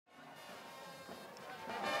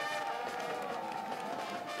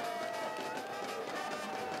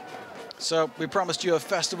So we promised you a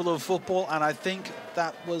festival of football, and I think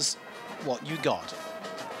that was what you got.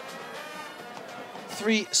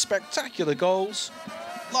 3 spectacular goals,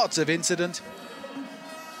 lots of incident.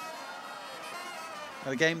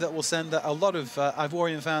 A game that will send a lot of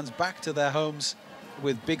Ivorian fans back to their homes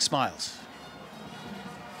with big smiles.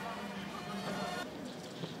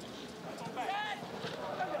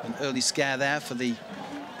 An early scare there for the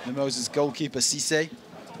Mimosas goalkeeper, Cisse.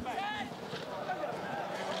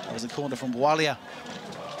 That was a corner from Bwalia.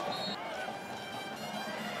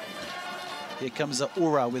 Here comes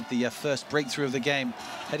Ura with the first breakthrough of the game,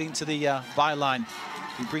 heading to the byline.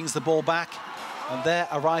 He brings the ball back, and there,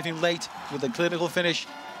 arriving late with a clinical finish,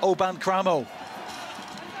 Oban Kramo.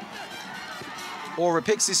 Ura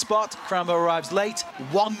picks his spot, Kramo arrives late,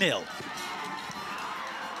 1-0.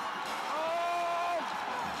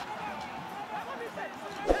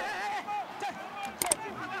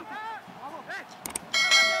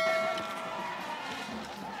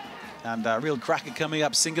 And a real cracker coming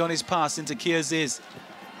up. Singone's pass into Kiaziz.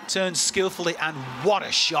 Turns skillfully, and what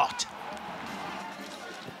a shot.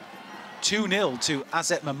 2-0 to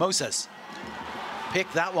ASEC Mimosas.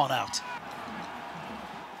 Pick that one out.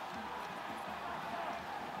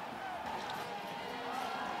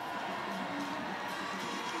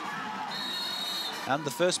 And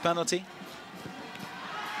the first penalty.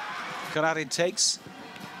 Karate takes.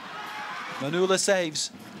 Manula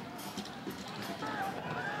saves.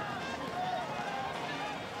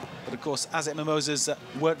 But of course, ASEC Mimosas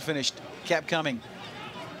weren't finished, kept coming.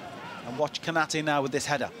 And watch Kanate now with this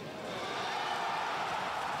header.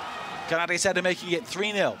 Kanate's header making it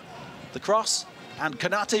 3-0. The cross, and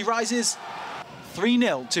Kanate rises.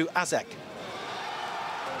 3-0 to ASEC.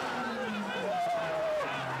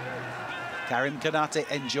 Karim Kanate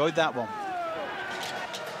enjoyed that one.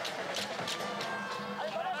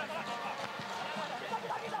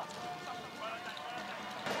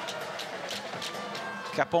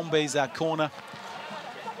 Kapombe's corner.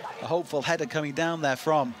 A hopeful header coming down there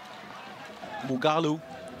from Mugalu.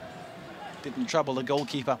 Didn't trouble the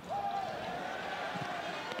goalkeeper.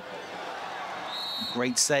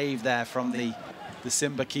 Great save there from the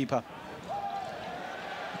Simba keeper.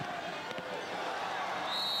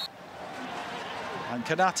 And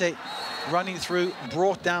Kanate running through,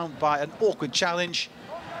 brought down by an awkward challenge.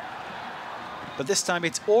 But this time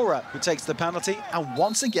it's Ura who takes the penalty, and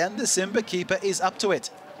once again the Simba keeper is up to it.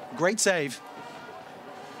 Great save.